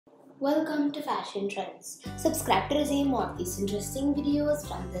Welcome to Fashion Trends. Subscribe to receive more of these interesting videos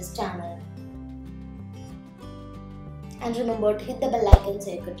from this channel. And remember to hit the bell icon so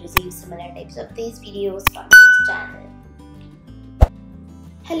you could receive similar types of these videos from this channel.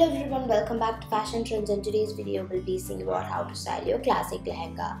 Hello everyone, welcome back to Fashion Trends, and today's video will be seeing about how to style your classic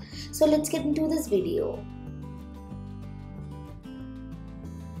lehenga. So let's get into this video.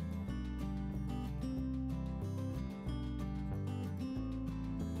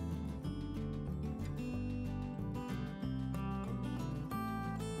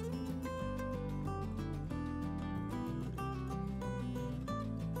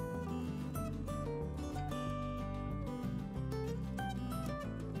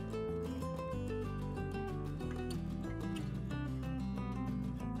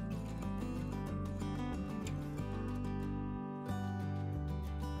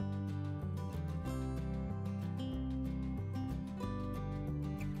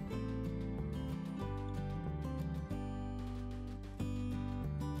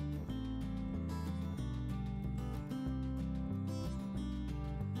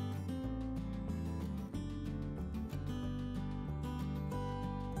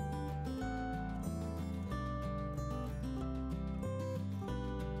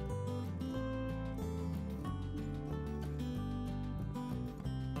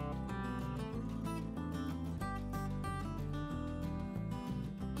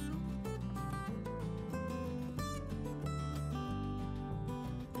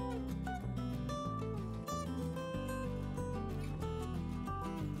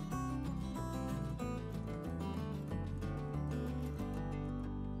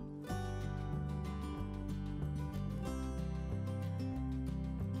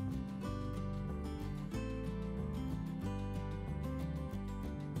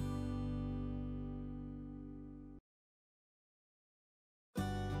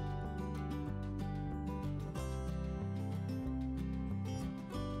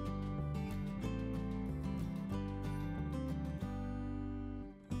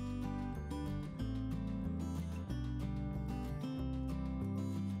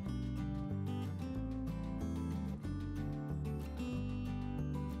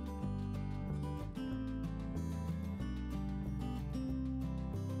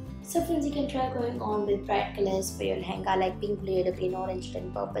 So friends, you can try going on with bright colors for your lehenga like pink, blue, green, orange,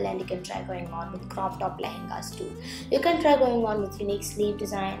 and purple, and you can try going on with crop top lehengas too. You can try going on with unique sleeve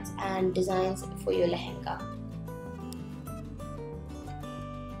designs and designs for your lehenga.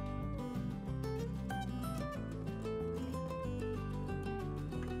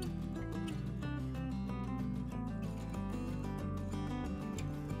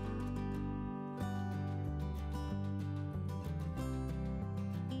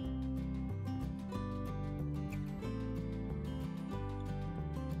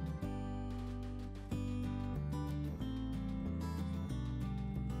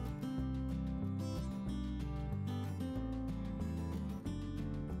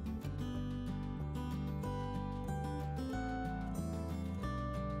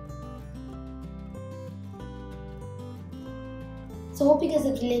 So hope you guys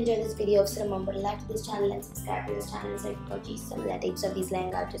have really enjoyed this video. So remember to like this channel and subscribe to this channel so you can purchase similar types of these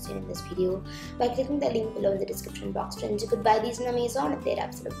lehenga I've just seen in this video by clicking the link below in the description box. Friends, you could buy these in Amazon if they're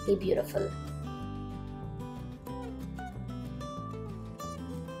absolutely beautiful.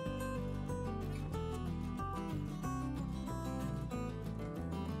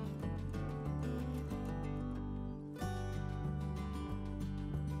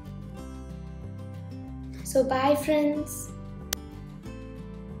 So bye friends.